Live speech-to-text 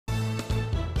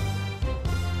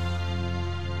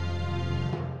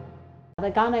The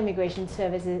Ghana Immigration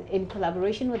Service, in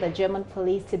collaboration with the German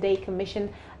police, today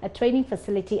commissioned a training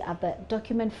facility at the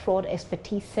Document Fraud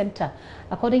Expertise Center.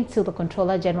 According to the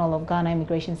Controller General of Ghana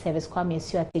Immigration Service, Kwame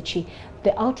Suatichi,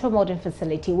 the ultra-modern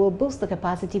facility will boost the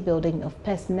capacity building of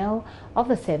personnel of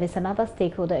the service and other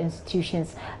stakeholder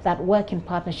institutions that work in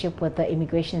partnership with the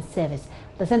Immigration Service.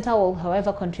 The center will,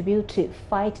 however, contribute to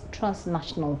fight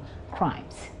transnational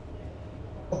crimes.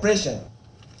 Operation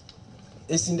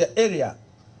is in the area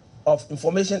of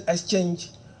information exchange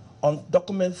on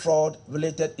document fraud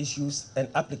related issues and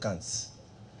applicants.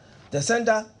 The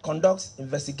center conducts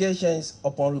investigations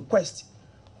upon request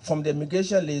from the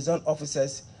immigration liaison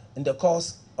officers in the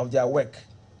course of their work.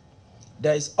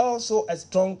 There is also a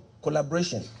strong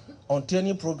collaboration on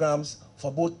training programs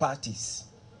for both parties.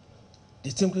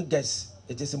 Distinguished guests,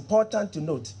 it is important to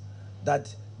note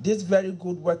that this very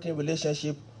good working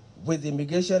relationship with the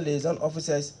immigration liaison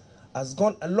officers has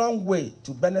gone a long way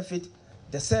to benefit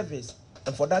the service,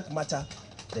 and for that matter,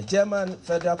 the German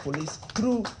Federal Police,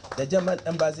 through the German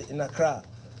Embassy in Accra,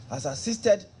 has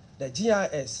assisted the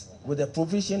GIS with the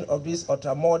provision of this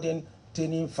ultra-modern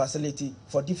training facility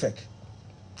for DFEC.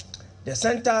 The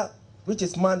center, which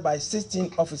is manned by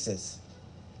 16 officers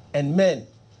and men,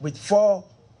 with 4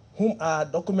 whom are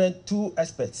document 2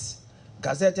 experts,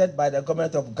 gazetted by the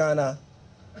government of Ghana,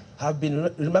 have been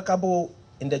remarkable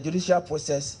in the judicial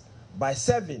process by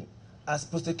serving as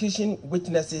prosecution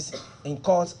witnesses in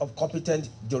courts of competent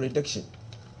jurisdiction.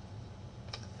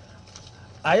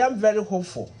 I am very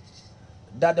hopeful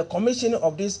that the commission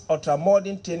of this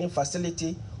ultra-modern training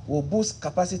facility will boost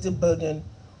capacity building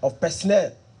of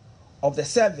personnel of the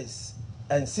service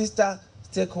and sister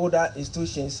stakeholder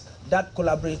institutions that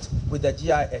collaborate with the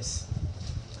GIS.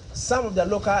 Some of the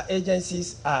local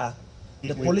agencies are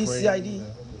the Police CID,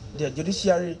 the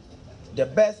Judiciary, the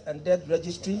Birth and Death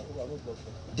Registry,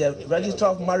 the Register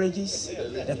of Marriages,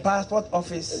 the Passport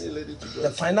Office, the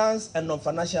finance and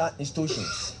non-financial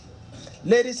institutions.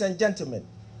 Ladies and gentlemen,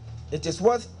 it is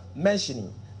worth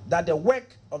mentioning that the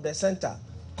work of the center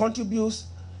contributes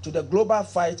to the global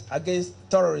fight against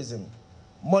terrorism,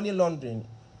 money laundering,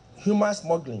 human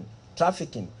smuggling,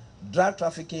 trafficking, drug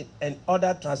trafficking, and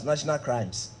other transnational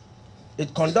crimes.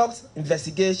 It conducts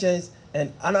investigations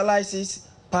and analyzes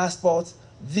passports,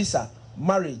 visa,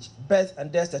 marriage, birth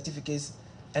and death certificates,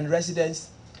 and residence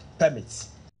permits.